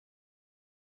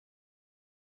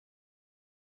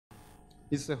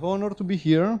It's an honor to be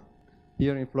here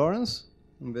in Florence.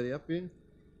 I'm very happy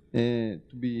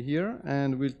to be here,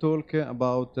 and we'll talk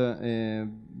about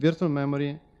virtual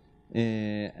memory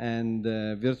and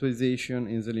virtualization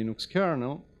in the Linux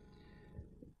kernel.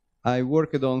 I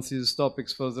worked on these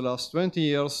topics for the last 20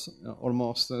 years,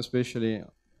 almost, especially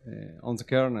on the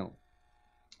kernel.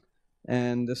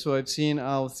 And so I've seen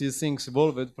how these things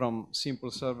evolved from simple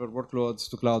server workloads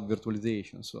to cloud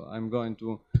virtualization. So I'm going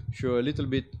to show a little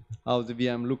bit how the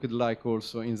VM looked like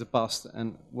also in the past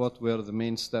and what were the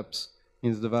main steps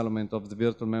in the development of the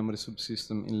virtual memory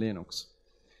subsystem in Linux.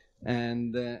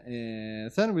 And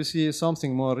then we see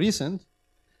something more recent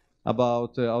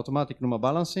about automatic NUMA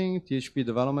balancing, THP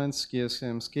developments,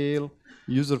 KSM scale,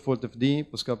 user fault FD,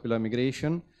 post-capillary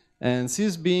migration. And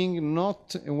this being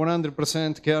not a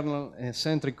 100%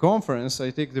 kernel-centric conference, I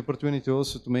take the opportunity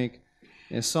also to make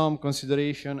some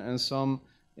consideration and some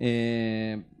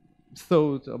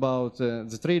thought about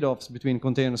the trade-offs between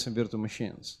containers and virtual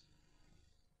machines.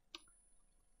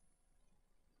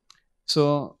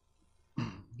 So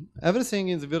everything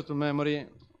in the virtual memory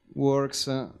works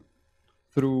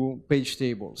through page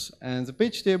tables. And the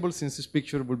page tables in this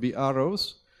picture will be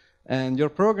arrows. And your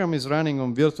program is running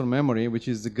on virtual memory, which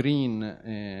is the green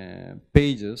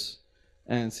pages.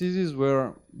 And this is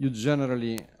where you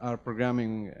generally are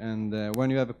programming. And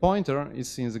when you have a pointer,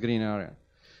 it's in the green area.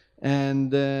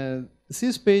 And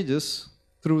these pages,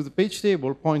 through the page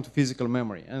table, point to physical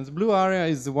memory. And the blue area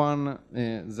is the one,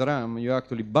 the RAM, you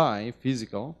actually buy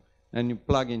physical, and you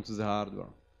plug into the hardware.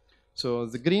 So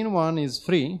the green one is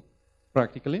free,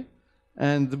 practically.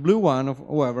 And the blue one,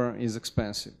 however, is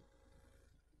expensive.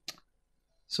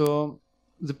 So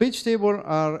the page table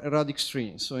are a radix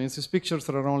tree. So in this picture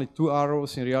there are only 2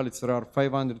 arrows. In reality there are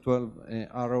 512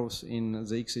 arrows in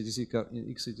the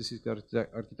x86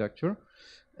 architecture.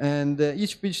 And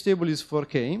each page table is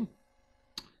 4K.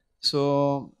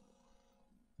 So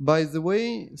by the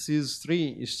way this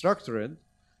tree is structured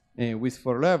with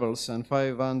 4 levels and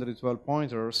 512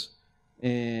 pointers,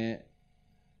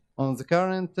 on the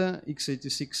current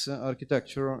x86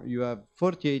 architecture you have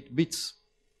 48 bits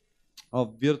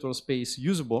of virtual space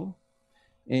usable.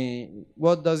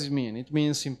 What does it mean? It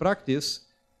means in practice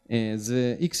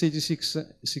the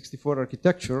x86-64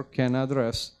 architecture can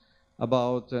address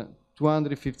about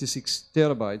 256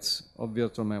 terabytes of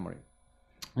virtual memory.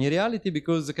 In reality,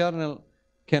 because the kernel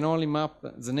can only map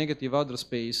the negative address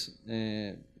space,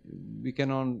 we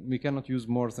cannot use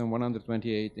more than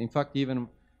 128. In fact, even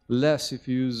less if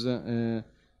you use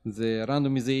the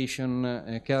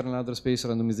randomization, kernel address space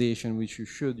randomization, which you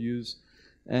should use.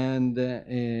 And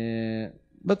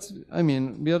but I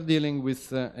mean, we are dealing with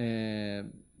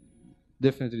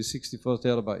definitely 64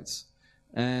 terabytes.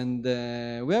 And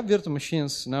we have virtual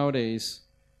machines nowadays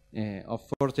of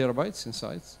 4 terabytes in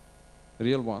size,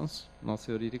 real ones, not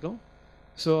theoretical.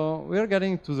 So we are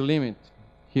getting to the limit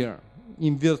here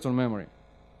in virtual memory.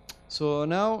 So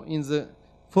now in the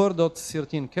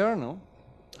 4.13 kernel,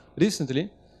 recently,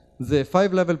 the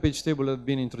 5-level page table have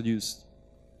been introduced.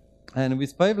 And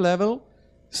with 5-level,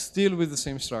 still with the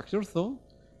same structure, though,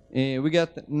 we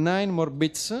get 9 more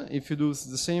bits. If you do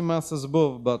the same math as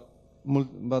above, but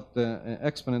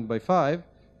exponent by 5,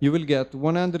 you will get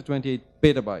 128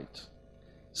 petabytes.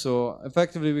 So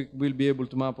effectively, we will be able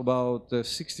to map about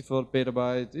 64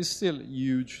 petabytes. It's still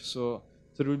huge, so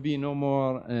there will be no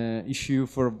more issue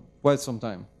for quite some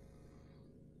time.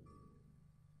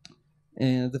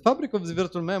 The fabric of the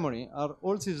virtual memory are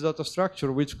all this data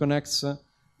structure which connects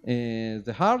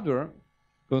the hardware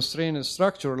constrained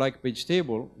structure like page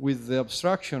table with the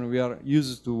abstraction we are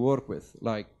used to work with,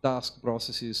 like task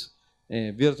processes,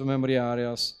 virtual memory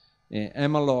areas,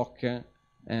 malloc,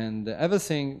 and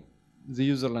everything the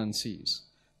user land sees.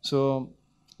 So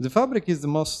the fabric is the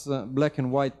most black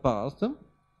and white part,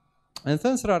 and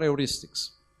then there are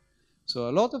heuristics. So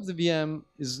a lot of the VM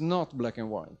is not black and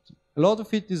white. A lot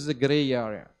of it is a gray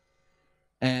area.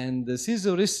 And these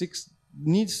heuristics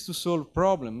needs to solve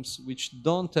problems which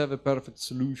don't have a perfect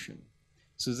solution.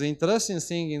 So the interesting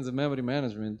thing in the memory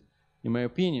management, in my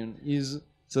opinion, is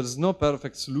there's no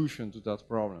perfect solution to that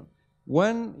problem.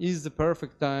 When is the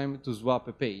perfect time to swap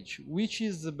a page? Which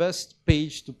is the best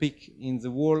page to pick in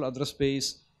the whole address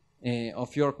space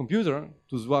of your computer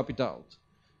to swap it out?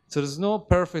 There is no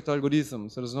perfect algorithm,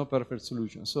 there is no perfect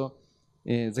solution. So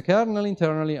the kernel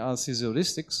internally has these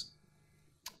heuristics,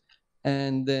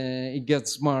 and it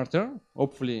gets smarter,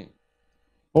 hopefully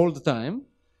all the time,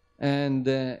 and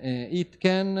it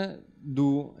can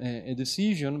do a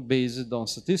decision based on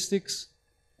statistics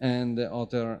and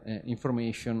other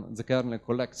information the kernel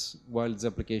collects while the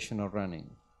application are running.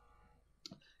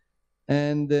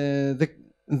 And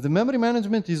The memory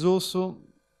management is also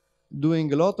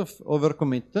doing a lot of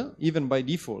overcommit, even by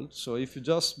default. So if you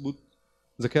just boot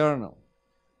the kernel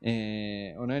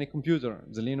on any computer,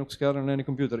 the Linux kernel on any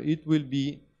computer, it will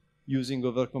be using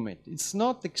overcommit. It's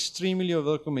not extremely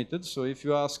overcommitted. So if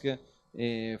you ask a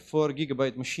 4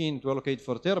 GB machine to allocate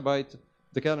 4 TB,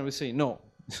 the kernel will say no.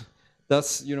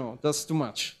 that's too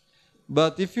much.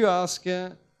 But if you ask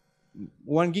 1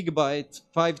 GB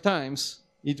 5 times,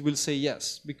 it will say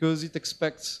yes, because it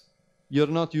expects you're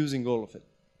not using all of it.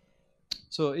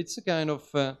 So it's a kind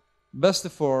of best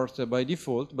effort by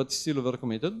default, but still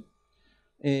overcommitted.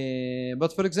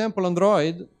 But for example,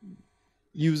 Android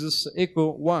uses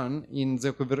echo 1 in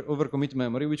the overcommit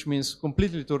memory, which means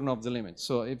completely turn off the limit.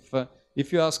 So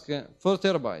if you ask 4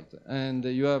 TB and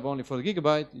you have only 4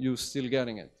 GB, you're still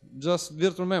getting it. Just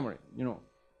virtual memory,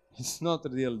 it's not a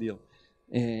real deal.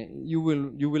 You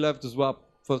will have to swap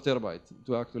 4 TB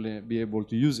to actually be able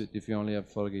to use it if you only have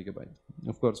 4 GB.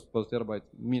 Of course, 4 TB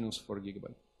minus 4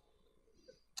 GB.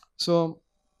 So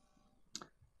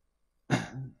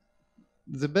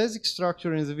the basic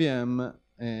structure in the VM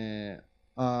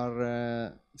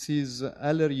are these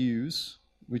LRUs,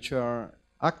 which are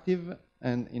active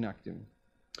and inactive.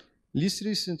 Least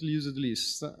recently used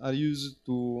lists are used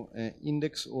to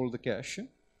index all the cache.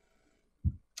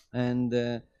 And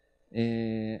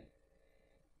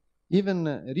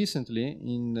even recently,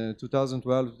 in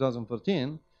 2012,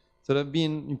 2014, there have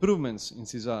been improvements in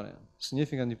this area,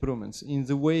 significant improvements in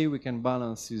the way we can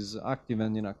balance these active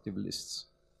and inactive lists.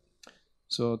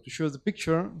 So to show the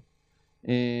picture,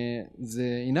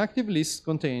 the inactive list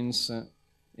contains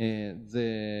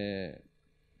the,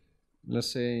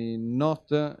 let's say,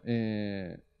 not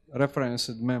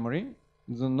referenced memory,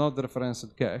 not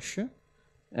referenced cache.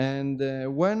 And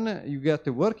when you get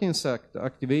a working set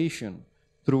activation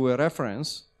through a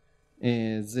reference,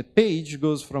 the page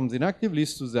goes from the inactive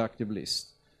list to the active list.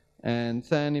 And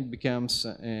then it becomes,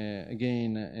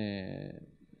 again,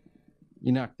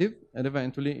 inactive, and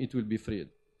eventually it will be freed.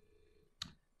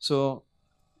 So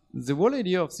the whole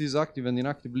idea of this active and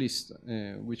inactive list,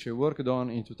 which I worked on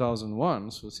in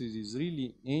 2001, so this is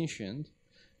really ancient,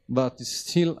 but it's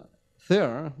still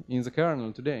there in the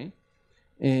kernel today,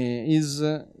 is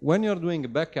when you're doing a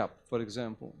backup, for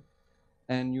example,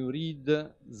 and you read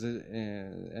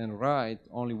and write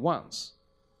only once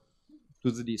to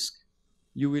the disk,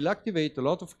 you will activate a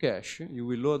lot of cache, you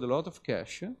will load a lot of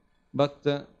cache, but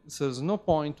there's no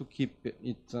point to keep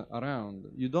it around.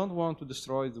 You don't want to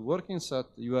destroy the working set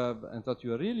you have and that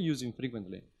you are really using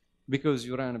frequently because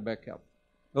you ran a backup,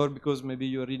 or because maybe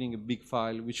you're reading a big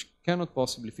file which cannot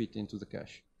possibly fit into the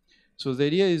cache. So the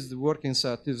idea is the working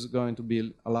set is going to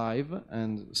be alive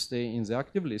and stay in the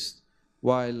active list,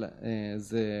 while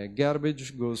the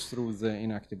garbage goes through the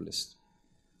inactive list.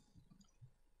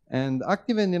 And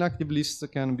active and inactive lists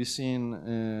can be seen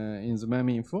in the mem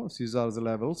info. These are the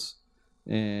levels.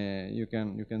 You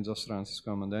can just run this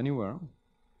command anywhere,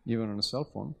 even on a cell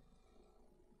phone,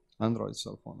 Android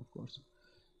cell phone, of course.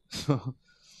 So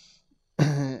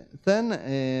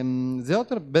then the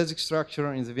other basic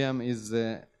structure in the VM is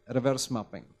reverse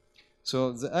mapping.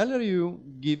 So the LRU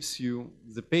gives you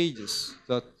the pages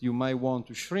that you might want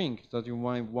to shrink, that you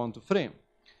might want to frame.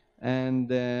 And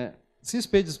these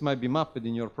pages might be mapped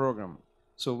in your program.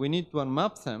 So we need to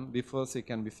unmap them before they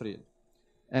can be freed.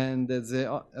 And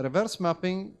the reverse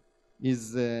mapping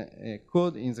is a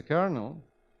code in the kernel,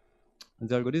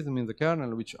 the algorithm in the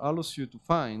kernel, which allows you to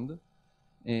find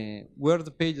where the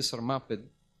pages are mapped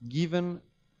given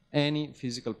any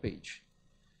physical page.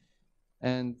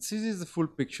 And this is the full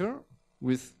picture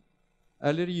with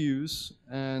LRUs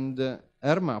and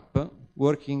RMap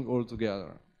working all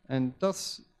together. And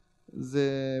that's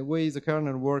the way the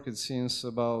kernel worked since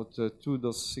about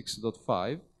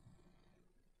 2.6.5.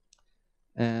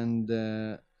 And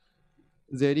the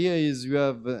idea is you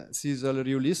have these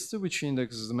LRU lists which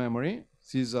indexes the memory.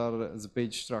 These are the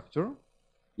page structure.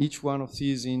 Each one of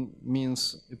these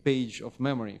means a page of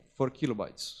memory, 4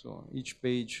 kilobytes. So each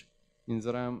page in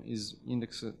the RAM is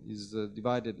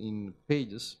divided in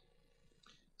pages.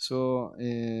 So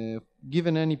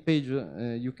given any page,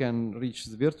 you can reach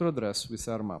the virtual address with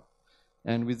RMap.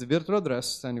 And with the virtual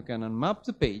address, then you can unmap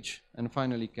the page, and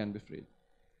finally it can be freed.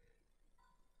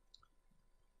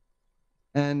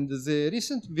 And the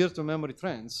recent virtual memory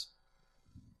trends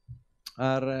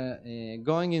are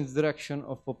going in the direction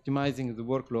of optimizing the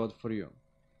workload for you.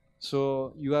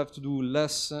 So you have to do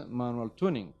less manual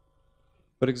tuning.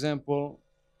 For example,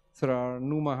 there are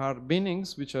NUMA hard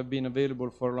binnings, which have been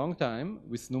available for a long time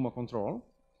with NUMA control.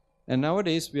 And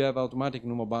nowadays, we have automatic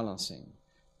NUMA balancing.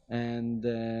 And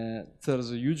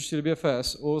there's a huge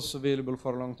TLBFS, also available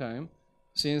for a long time,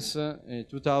 since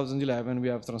 2011, we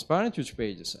have transparent huge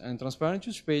pages, and transparent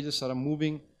huge pages are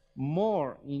moving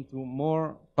more into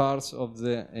more parts of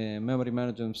the memory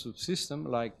management subsystem,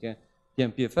 like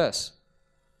TMPFS.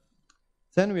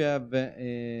 Then we have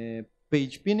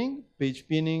page pinning. Page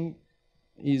pinning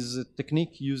is a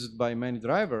technique used by many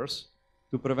drivers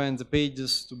to prevent the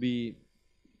pages to be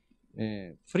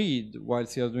freed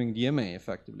whilst you are doing DMA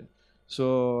effectively.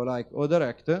 So like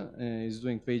oDirect is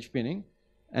doing page pinning,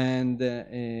 and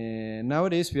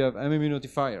nowadays we have MMU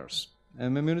notifiers.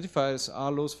 MMU notifiers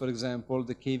allows, for example,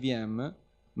 the KVM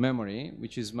memory,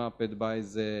 which is mapped by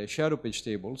the shadow page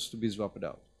tables, to be swapped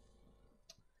out.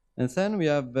 And then we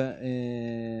have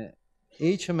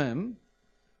HMM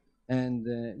and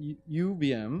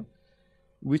UVM,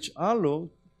 which allow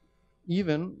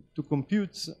even to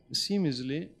compute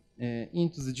seamlessly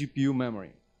into the GPU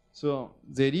memory. So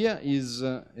the idea is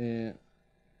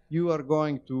you are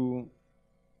going to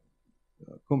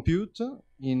compute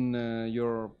in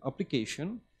your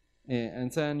application,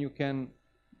 and then you can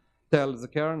tell the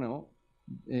kernel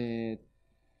to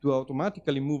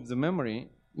automatically move the memory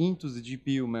into the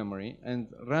GPU memory and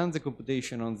run the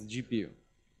computation on the GPU.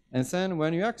 And then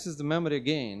when you access the memory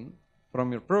again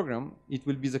from your program, it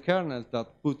will be the kernel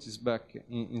that puts it back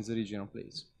in the original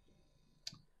place.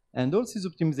 And all this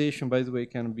optimization, by the way,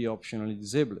 can be optionally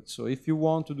disabled. So if you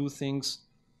want to do things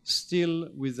still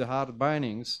with the hard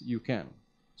bindings, you can.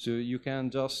 So you can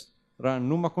just run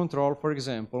NUMA control, for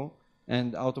example,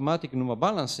 and automatic NUMA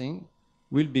balancing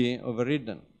will be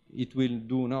overridden. It will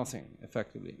do nothing,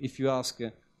 effectively. If you ask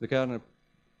the kernel,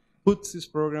 put this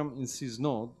program in this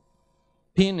node,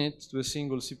 pin it to a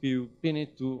single CPU, pin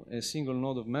it to a single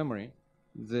node of memory,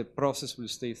 the process will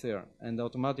stay there, and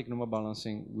automatic NUMA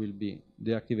balancing will be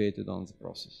deactivated on the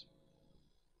process.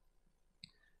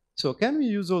 So can we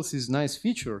use all this nice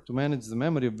feature to manage the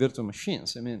memory of virtual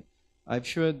machines? I mean, I've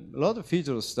showed a lot of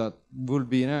features that would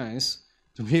be nice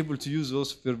to be able to use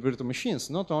those for virtual machines,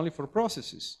 not only for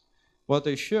processes. What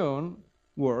I've shown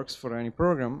works for any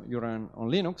program you run on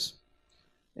Linux.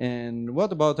 And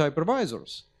what about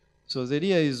hypervisors? So the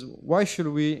idea is, why should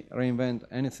we reinvent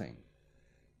anything?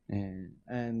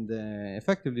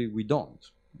 Effectively, we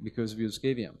don't, because we use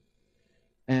KVM.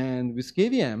 And with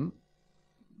KVM,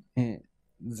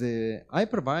 the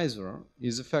hypervisor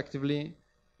is effectively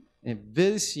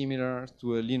very similar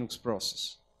to a Linux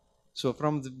process. So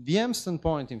from the VM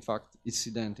standpoint, in fact, it's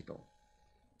identical.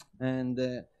 And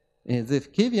the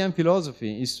KVM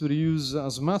philosophy is to reuse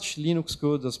as much Linux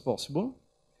code as possible.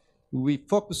 We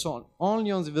focus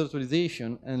only on the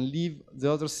virtualization and leave the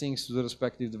other things to the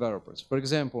respective developers. For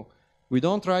example, we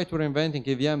don't try to reinvent in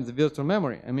KVM the virtual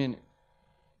memory. I mean,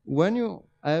 when you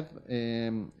have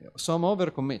some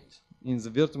overcommit in the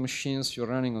virtual machines you're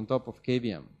running on top of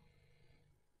KVM,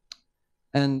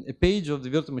 and a page of the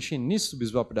virtual machine needs to be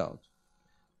swapped out,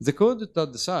 the code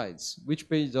that decides which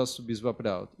page has to be swapped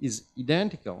out is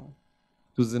identical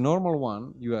to the normal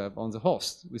one you have on the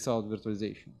host without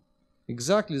virtualization.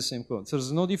 Exactly the same code. So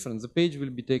there's no difference. The page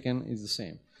will be taken is the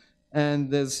same. And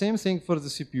the same thing for the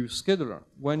CPU scheduler.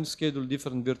 When you schedule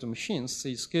different virtual machines,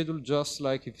 they schedule just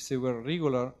like if they were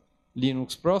regular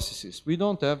Linux processes. We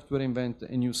don't have to reinvent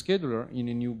a new scheduler in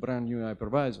a new brand new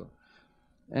hypervisor.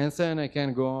 And then I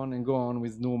can go on and go on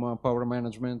with NUMA, power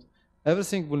management.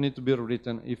 Everything will need to be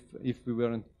rewritten if we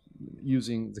weren't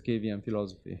using the KVM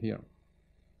philosophy here.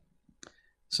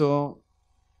 So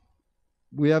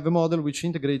we have a model which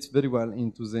integrates very well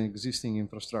into the existing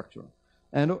infrastructure.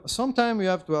 And sometimes we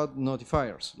have to add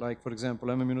notifiers, like, for example,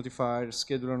 MMU notifier,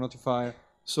 scheduler notifier.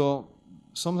 So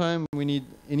sometimes we need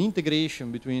an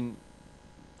integration between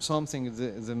something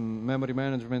the memory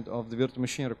management of the virtual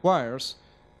machine requires,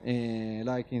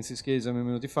 like in this case,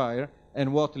 MMU notifier,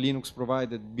 and what Linux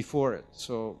provided before it.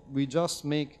 So we just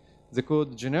make the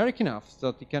code generic enough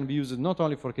that it can be used not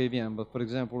only for KVM, but, for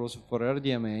example, also for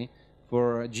RDMA,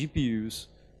 for GPUs.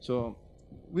 So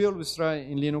we always try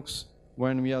in Linux,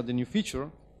 when we add a new feature,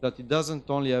 that it doesn't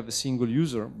only have a single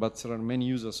user, but there are many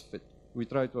users of it. We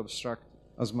try to abstract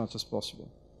as much as possible.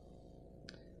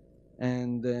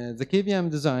 And the KVM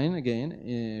design,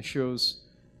 again, shows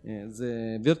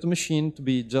the virtual machine to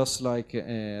be just like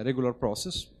a regular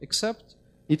process, except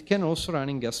it can also run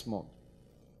in guest mode.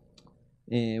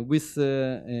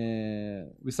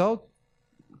 Without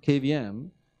KVM,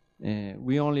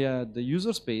 we only had the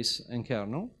user space and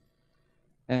kernel.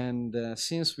 And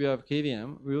since we have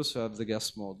KVM, we also have the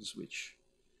guest mode switch.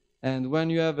 And when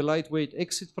you have a lightweight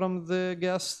exit from the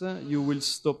guest, you will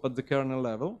stop at the kernel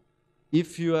level.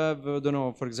 If you have, I don't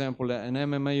know, for example, an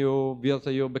MMIO,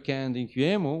 VirtIO backend in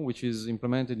QEMU, which is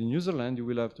implemented in userland, you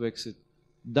will have to exit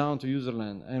down to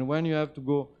userland. And when you have to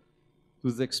go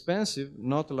to the expensive,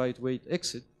 not lightweight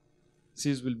exit,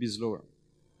 this will be slower.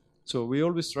 So we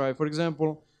always try, for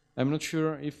example, I'm not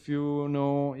sure if you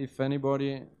know if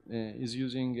anybody is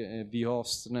using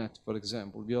vHostNet, for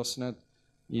example. vHostNet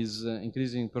is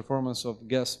increasing performance of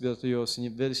guest VirtIO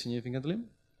very significantly.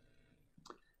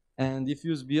 And if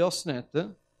you use vHostNet,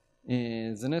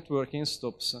 the networking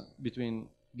stops between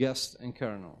guest and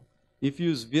kernel. If you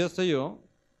use VirtIO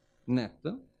net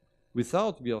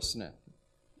without vHostNet,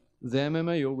 the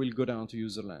MMIO will go down to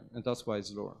user LAN, and that's why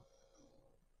it's lower.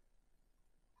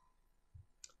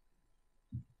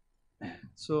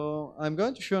 So I'm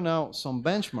going to show now some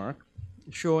benchmark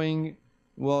showing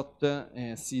what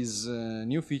this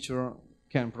new feature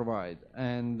can provide.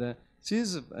 And this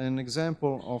is an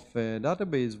example of a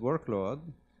database workload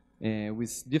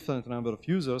with different number of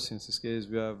users. In this case,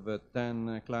 we have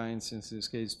 10 clients. In this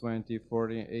case, 20,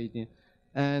 40, 80.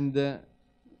 And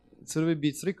so there will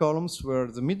be 3 columns where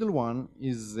the middle one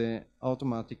is the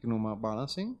automatic NUMA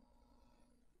balancing.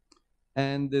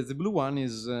 And the blue one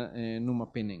is NUMA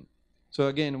pinning. So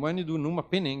again, when you do NUMA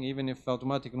pinning, even if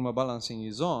automatic NUMA balancing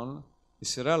is on,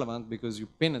 it's irrelevant because you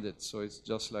pinned it, so it's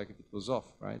just like if it was off,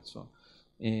 right? So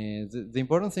the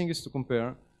important thing is to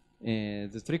compare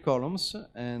the 3 columns,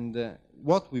 and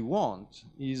what we want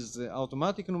is the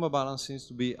automatic NUMA balancing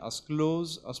to be as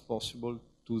close as possible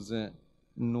to the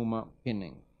NUMA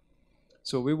pinning.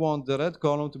 So we want the red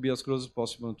column to be as close as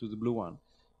possible to the blue one.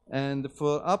 And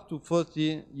for up to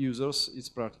 40 users, it's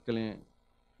practically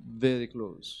very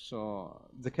close. So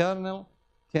the kernel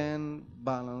can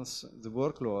balance the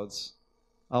workloads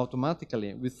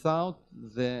automatically without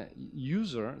the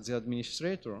user, the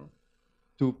administrator,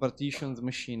 to partition the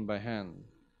machine by hand.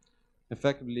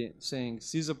 Effectively saying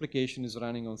this application is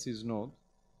running on this node,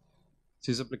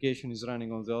 this application is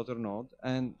running on the other node,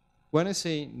 and when I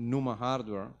say NUMA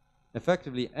hardware,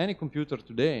 effectively any computer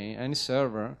today, any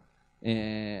server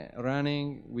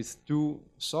running with 2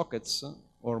 sockets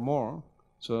or more,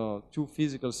 so 2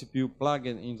 physical CPU plugged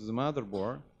into the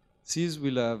motherboard, these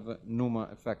will have NUMA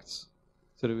effects.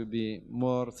 So there will be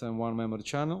more than 1 memory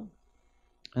channel.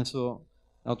 And so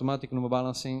automatic NUMA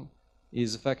balancing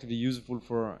is effectively useful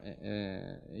for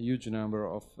a huge number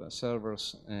of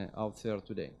servers out there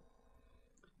today.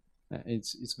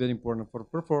 It's very important for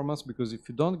performance, because if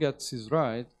you don't get this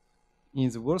right, in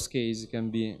the worst case, it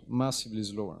can be massively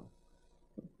slower,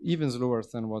 even slower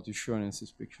than what is shown in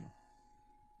this picture.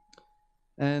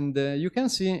 And you can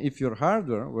see if your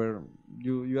hardware, where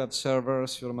you have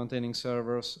servers, you're maintaining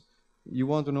servers, you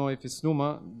want to know if it's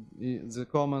NUMA, the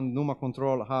command NUMA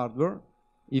control hardware,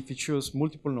 if it shows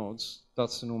multiple nodes,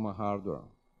 that's NUMA hardware.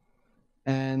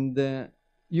 And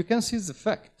you can see the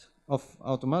effect of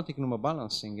automatic NUMA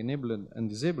balancing enabled and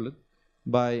disabled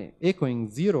by echoing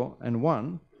 0 and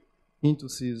 1 into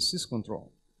this syscontrol.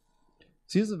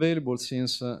 This is available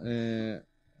since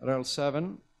RHEL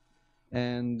 7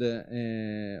 and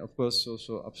of course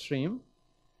also upstream.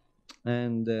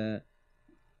 And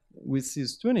with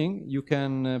this tuning, you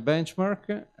can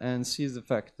benchmark and see the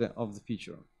effect of the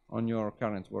feature on your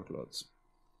current workloads.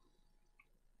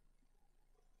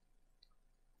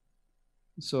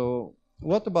 So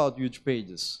what about huge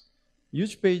pages?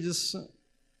 Huge pages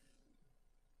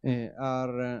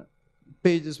are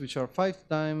pages which are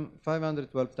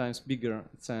 512 times bigger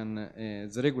than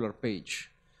the regular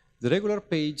page. The regular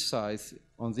page size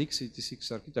on the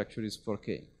x86 architecture is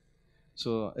 4K.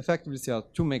 So effectively they are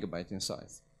 2 megabytes in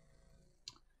size.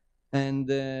 And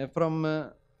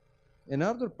from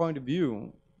another point of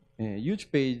view, a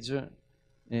huge page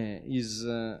is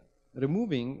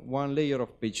removing 1 layer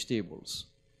of page tables.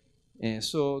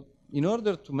 So in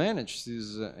order to manage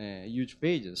these huge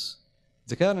pages,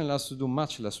 the kernel has to do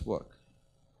much less work.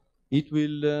 It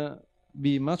will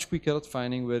be much quicker at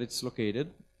finding where it's located.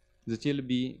 The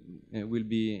TLB will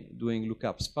be doing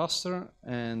lookups faster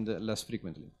and less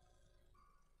frequently.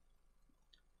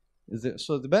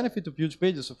 So the benefit of huge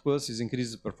pages, of course, is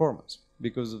increased performance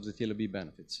because of the TLB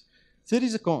benefits. There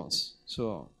is a cons.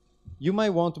 So you might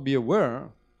want to be aware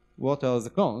what are the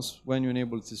cons when you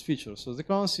enable this feature. So the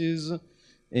cons is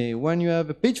when you have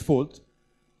a page fault,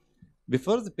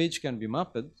 before the page can be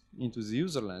mapped into the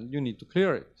user land, you need to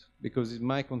clear it, because it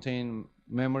might contain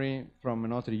memory from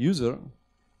another user,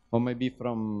 or maybe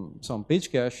from some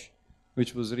page cache,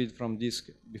 which was read from disk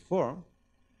before.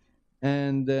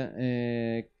 And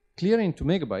clearing 2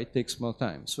 megabytes takes more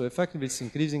time. So effectively, it's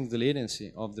increasing the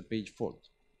latency of the page fault.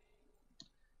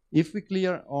 If we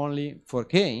clear only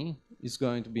 4K, it's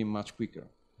going to be much quicker.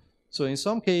 So in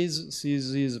some cases,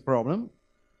 this is a problem.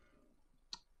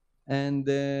 And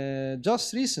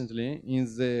just recently, in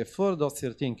the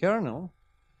 4.13 kernel,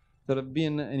 there have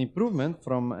been an improvement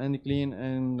from Andy Klein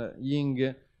and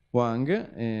Ying Wang,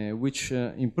 which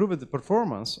improved the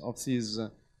performance of this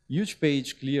huge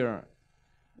page clear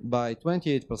by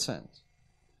 28%.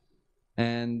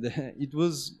 And it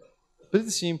was a pretty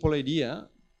simple idea,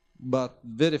 but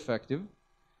very effective.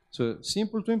 So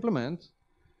simple to implement,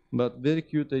 but very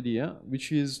cute idea,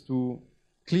 which is to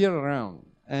clear around.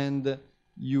 And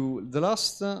the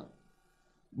last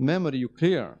memory you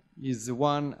clear is the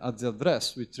one at the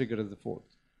address which triggers the fault.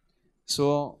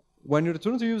 So when you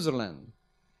return to userland,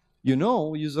 you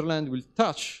know userland will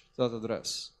touch that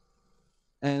address.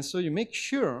 And so you make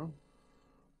sure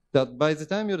that by the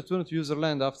time you return to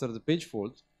userland after the page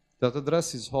fault, that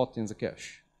address is hot in the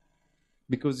cache,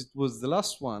 because it was the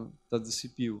last one that the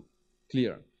CPU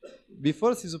cleared.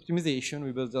 Before this optimization,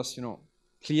 we were just,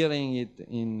 clearing it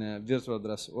in virtual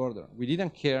address order. We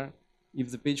didn't care if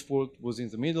the page fault was in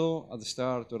the middle, at the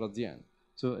start, or at the end.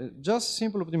 So just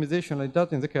simple optimization like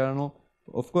that in the kernel,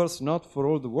 of course, not for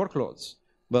all the workloads,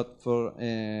 but for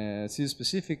this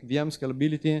specific VM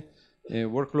scalability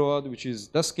workload, which is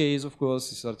this case, of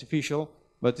course, is artificial,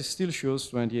 but it still shows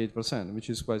 28%, which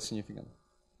is quite significant,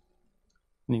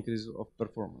 an increase of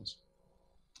performance.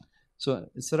 So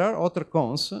there are other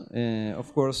cons.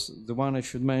 Of course, the one I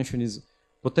should mention is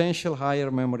potential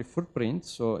higher memory footprint.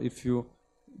 So if you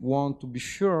want to be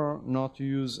sure not to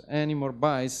use any more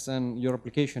bytes than your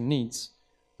application needs,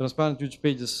 transparent huge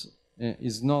pages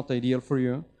is not ideal for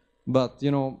you. But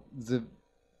the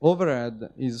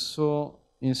overhead is so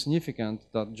insignificant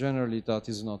that generally that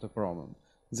is not a problem.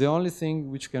 The only thing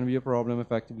which can be a problem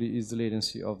effectively is the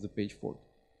latency of the page fault.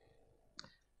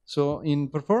 So in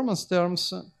performance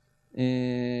terms,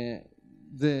 the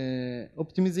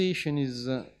optimization is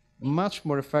much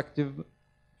more effective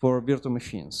for virtual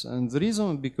machines. And the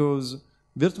reason because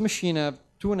virtual machines have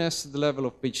two nested level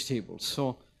of page tables.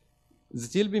 So the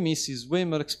TLB miss is way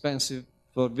more expensive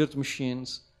for virtual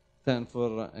machines than for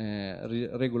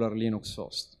regular Linux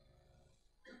host.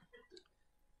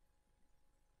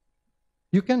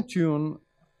 You can tune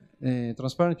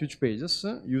transparent huge pages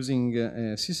using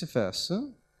sysfs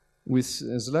with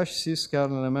 /sys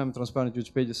kernel mm transparent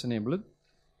huge pages enabled,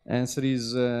 and there is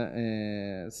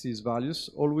these values,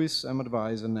 always,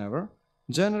 advise, and never.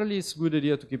 Generally, it's a good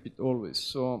idea to keep it always.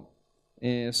 So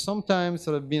sometimes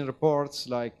there have been reports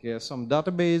like some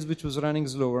database which was running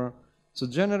slower. So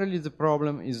generally, the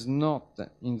problem is not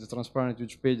in the transparent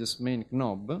huge pages main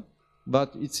knob,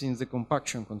 but it's in the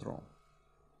compaction control.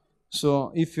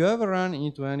 So if you ever run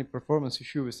into any performance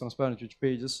issue with transparent huge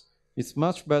pages, it's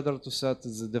much better to set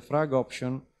the defrag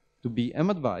option to be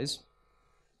madvise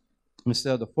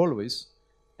instead of always,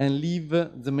 and leave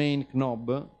the main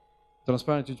knob,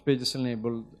 transparent huge pages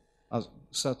enabled, as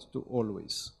set to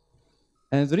always.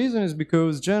 And the reason is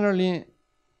because generally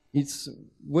it's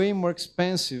way more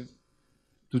expensive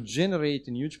to generate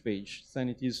a huge page than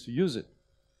it is to use it.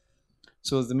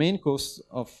 So the main cost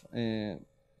of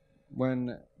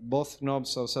when both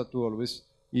knobs are set to always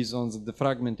is on the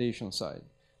defragmentation side.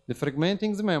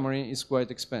 Defragmenting the memory is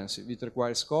quite expensive. It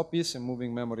requires copies and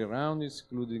moving memory around,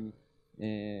 including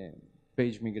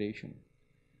page migration.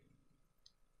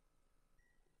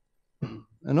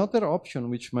 Another option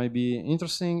which might be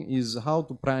interesting is how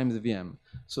to prime the VM.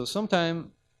 So sometimes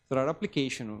there are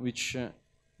applications which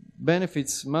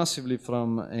benefits massively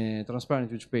from transparent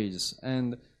huge pages,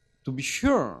 and to be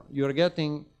sure you're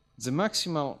getting the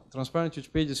maximal transparent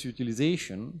huge pages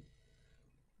utilization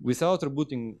without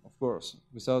rebooting, of course,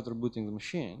 without rebooting the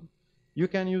machine, you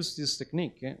can use this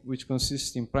technique, which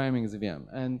consists in priming the VM.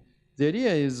 And the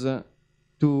idea is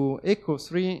to echo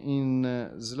 3 in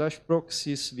 /proc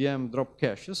sys VM drop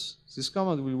caches. This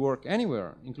command will work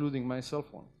anywhere, including my cell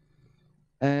phone.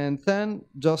 And then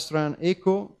just run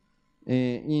echo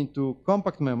into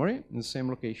compact memory in the same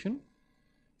location.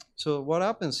 So what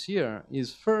happens here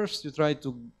is first you try to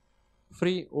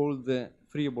free all the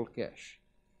freeable cache,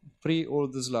 free all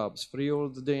the slabs, free all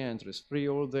the day entries, free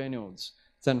all the nodes,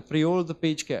 then free all the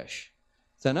page cache.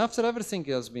 Then after everything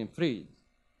has been freed,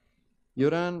 you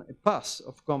run a pass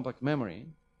of compact memory,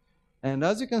 and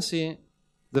as you can see,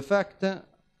 the fact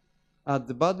at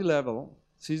the body level,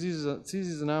 this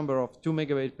is a number of 2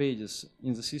 megabyte pages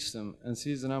in the system, and this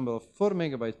is a number of 4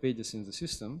 megabyte pages in the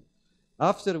system.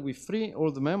 After we free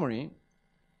all the memory,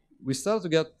 we start to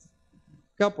get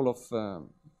a couple of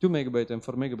 2 megabyte and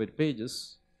 4 megabyte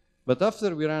pages, but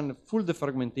after we run full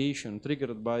defragmentation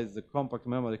triggered by the compact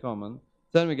memory command,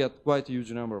 then we get quite a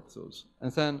huge number of those.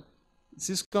 And then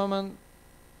this command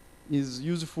is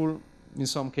useful in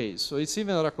some case. So it's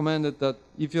even recommended that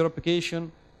if your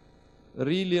application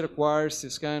really requires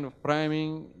this kind of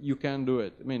priming, you can do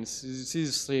it. I mean, this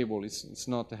is stable, it's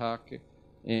not a hack.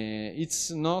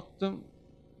 It's not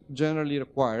generally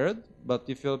required, but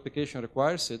if your application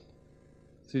requires it,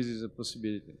 this is a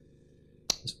possibility.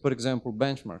 So for example,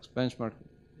 benchmarks. Benchmark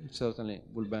certainly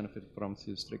will benefit from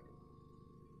this trick.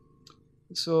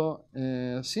 So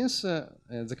since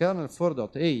the kernel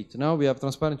 4.8, now we have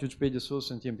transparent huge pages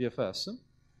also in TMPFS.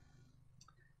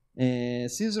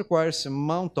 This requires a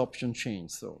mount option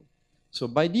change, though. So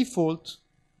by default,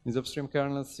 in the upstream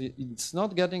kernel, it's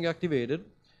not getting activated.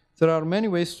 There are many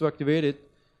ways to activate it,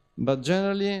 but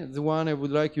generally, the one I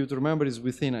would like you to remember is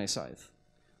within iScythe.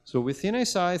 So within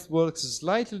iScythe works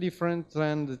slightly different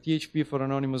than the THP for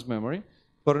anonymous memory.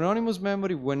 For anonymous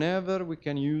memory, whenever we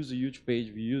can use a huge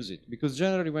page, we use it. Because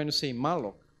generally, when you say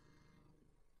malloc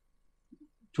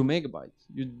 2 megabytes,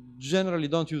 you generally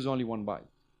don't use only 1 byte.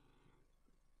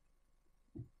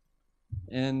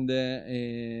 And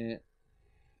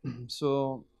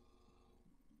so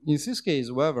in this case,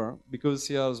 however, because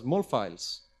you have small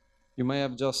files, you may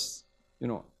have just,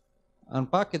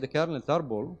 unpacked the kernel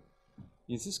tarball.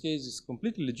 In this case, it's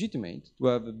completely legitimate to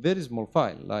have a very small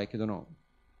file, like, I don't know,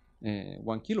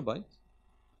 1 kilobyte.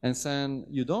 And then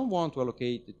you don't want to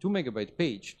allocate a 2 megabyte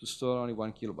page to store only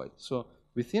 1 kilobyte. So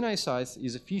within iScythe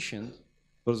is efficient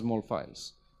for small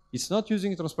files. It's not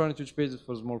using transparent huge pages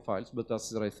for small files, but that's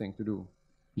the right thing to do,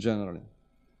 generally.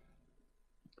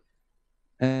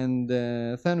 And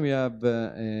then we have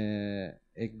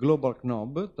a global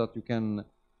knob that you can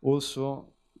also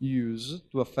use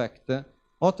to affect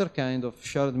other kind of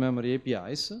shared memory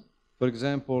APIs. For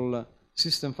example,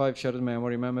 System 5 shared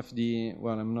memory, MFD,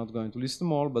 well, I'm not going to list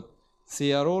them all, but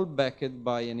they are all backed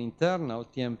by an internal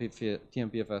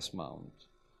TMPFS mount.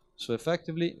 So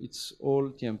effectively, it's all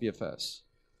TMPFS.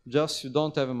 Just you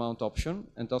don't have a mount option,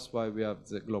 and that's why we have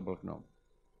the global knob.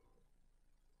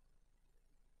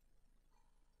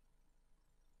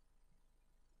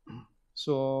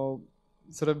 So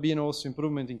there have been also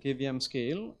improvement in KVM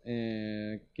scale,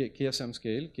 KSM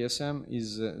scale. KSM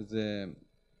is the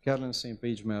kernel same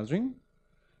page merging,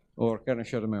 or kernel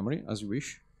shared memory, as you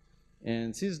wish.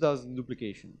 And this does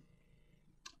duplication.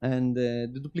 And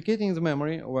the duplicating the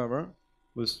memory, however,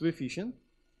 was too efficient.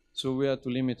 So we had to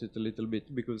limit it a little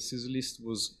bit because this list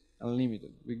was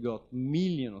unlimited. We got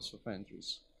millions of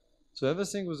entries. So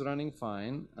everything was running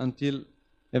fine until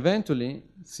eventually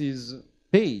this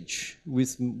page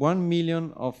with 1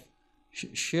 million of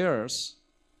shares,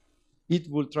 it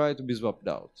will try to be swapped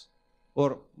out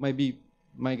or maybe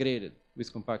migrated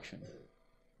with compaction.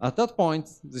 At that point,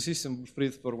 the system will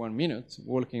freeze for 1 minute,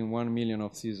 walking 1 million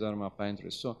of these RMAP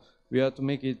entries. So we had to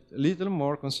make it a little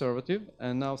more conservative,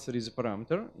 and now there is a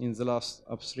parameter in the last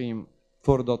upstream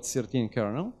 4.13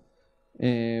 kernel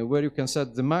where you can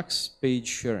set the max page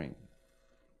sharing.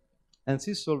 And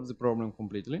this solves the problem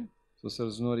completely. So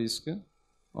there's no risk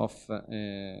of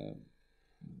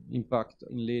impact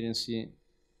in latency,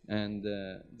 and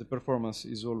the performance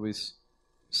is always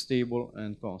stable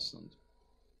and constant.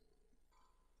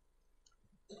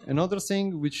 Another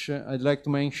thing which I'd like to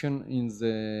mention in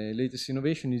the latest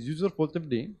innovation is user fault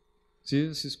FD.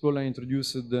 This is called I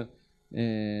introduced a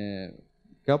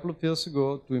couple of years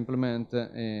ago to implement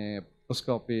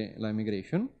post-copy line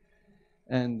migration.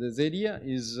 And the idea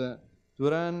is to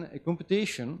run a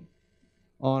computation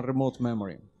on remote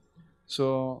memory.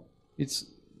 So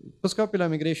post-copy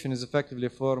line migration is effectively a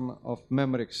form of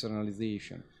memory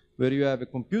externalization, where you have a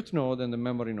compute node and a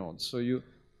memory node. So you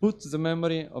put the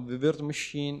memory of the virtual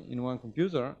machine in one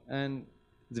computer, and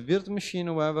the virtual machine,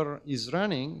 however, is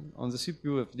running on the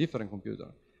CPU of a different computer.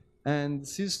 And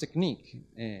this technique,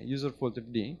 user fault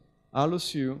FD,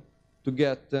 allows you to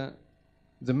get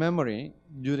the memory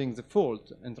during the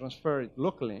fault and transfer it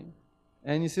locally.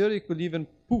 And in theory, you could even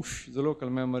push the local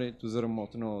memory to the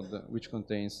remote node, which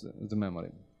contains the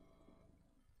memory.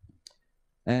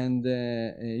 And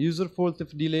user fault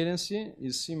FD latency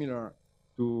is similar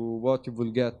to what you will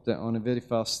get on a very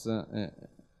fast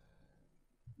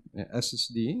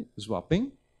SSD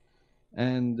swapping.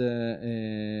 And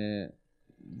the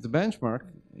benchmark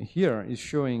here is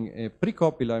showing a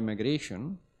pre-copy line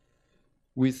migration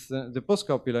with the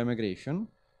post-copy line migration.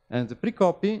 And the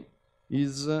pre-copy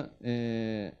is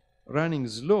running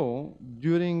slow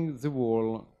during the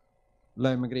whole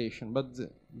line migration. But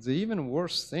the even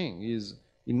worse thing is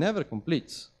it never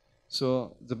completes.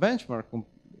 So the benchmark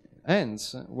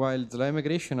ends while the line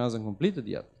migration hasn't completed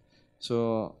yet.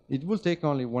 So it will take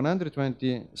only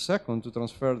 120 seconds to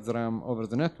transfer the RAM over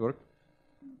the network,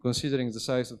 considering the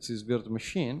size of this virtual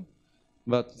machine,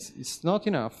 but it's not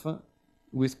enough.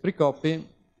 With pre-copy,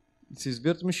 this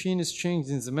virtual machine is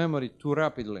changing the memory too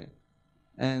rapidly.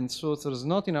 And so there's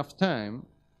not enough time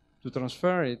to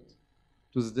transfer it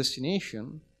to the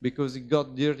destination because it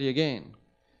got dirty again.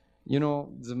 You know,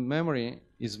 the memory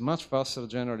is much faster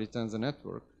generally than the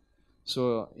network.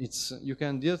 So you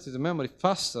can dirty the memory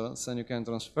faster than you can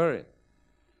transfer it.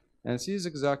 And this is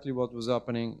exactly what was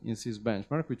happening in this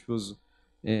benchmark, which was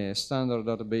a standard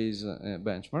database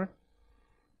benchmark.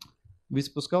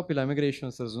 With post-copy live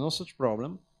migration, there's no such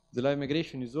problem. The live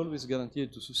migration is always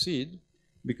guaranteed to succeed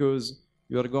because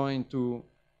you are going to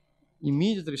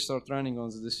immediately start running on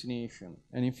the destination.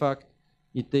 And in fact,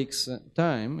 it takes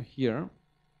time here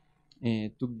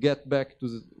to get back to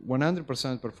the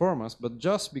 100% performance, but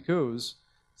just because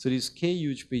there is k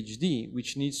huge page D,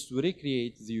 which needs to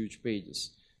recreate the huge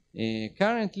pages.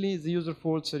 Currently, the user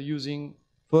folds are using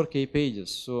 4K pages.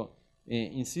 So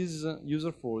in these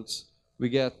user folds, we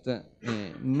get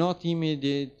not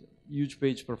immediate huge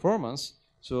page performance.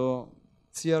 So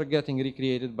they are getting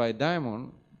recreated by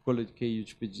daemon, call it k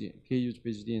huge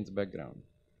page D in the background.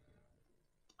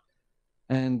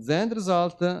 And the end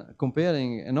result,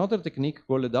 comparing another technique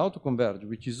called auto-converge,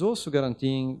 which is also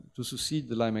guaranteeing to succeed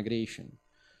the live migration,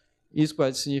 is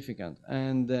quite significant.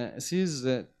 And this is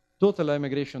the total live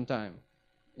migration time.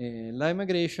 Live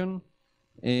migration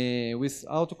with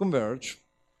auto-converge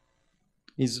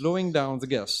is slowing down the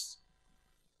guest.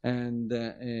 And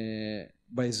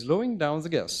by slowing down the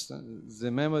guest,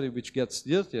 the memory which gets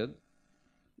dirtied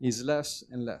is less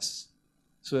and less.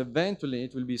 So eventually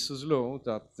it will be so slow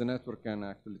that the network can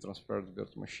actually transfer the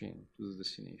virtual machine to the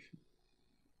destination.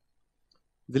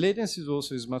 The latency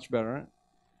also is much better.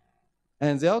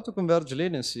 And the auto-converge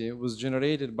latency was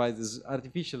generated by this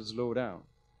artificial slowdown,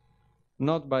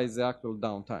 not by the actual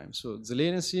downtime. So the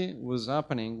latency was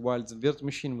happening while the virtual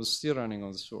machine was still running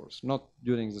on the source, not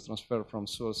during the transfer from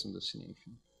source and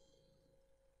destination.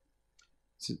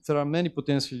 So there are many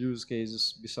potential use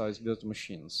cases besides virtual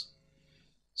machines.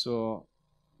 So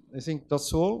I think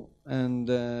that's all. And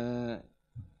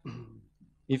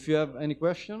if you have any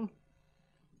question.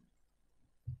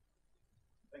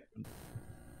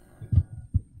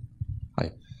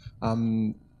 Hi.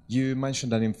 You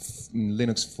mentioned that in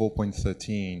Linux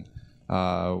 4.13,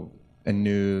 a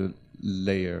new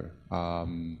layer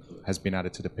has been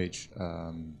added to the page,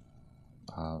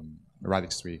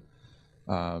 Radix 3.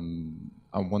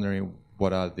 I'm wondering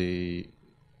what are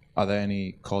there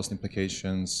any cost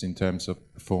implications in terms of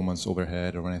performance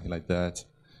overhead or anything like that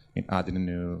in adding a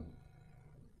new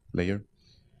layer?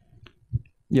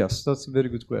 Yes, that's a very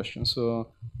good question. So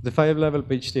the 5-level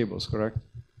page tables, correct?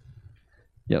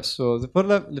 Yes, so the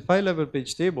 5-level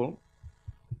page table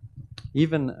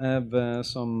even have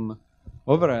some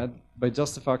overhead by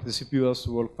just the fact the CPU has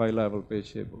to work 5-level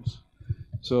page tables.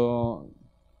 So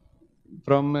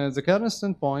from the kernel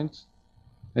standpoint,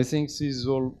 I think this is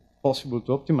all possible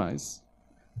to optimize.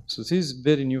 So this is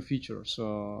very new feature.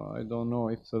 So I don't know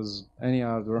if there's any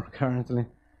hardware currently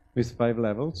with 5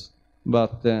 levels,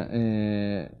 but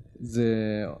the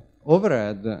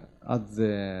overhead at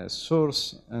the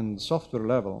source and software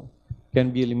level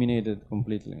can be eliminated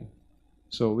completely.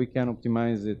 So we can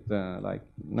optimize it like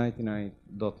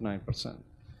 99.9%.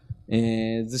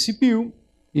 The CPU,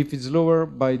 if it's lower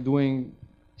by doing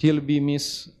TLB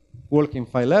miss working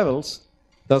 5 levels,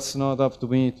 that's not up to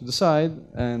me to decide.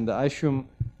 And I assume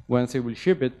once they will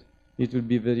ship it, it will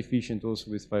be very efficient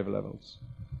also with 5 levels.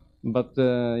 But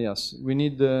yes, we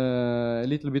need a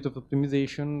little bit of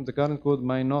optimization. The current code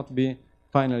might not be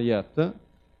final yet,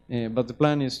 but the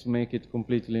plan is to make it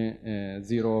completely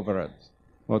zero overhead,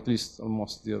 or at least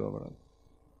almost zero overhead.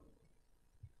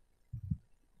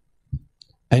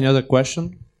 Any other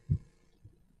question?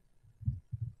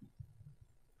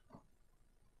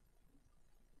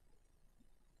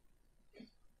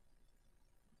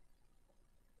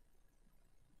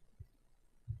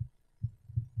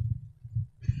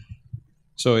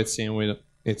 So it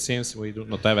seems we do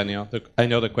not have any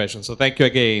other questions. So thank you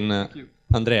again,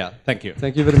 Andrea. Thank you.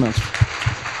 Thank you very much.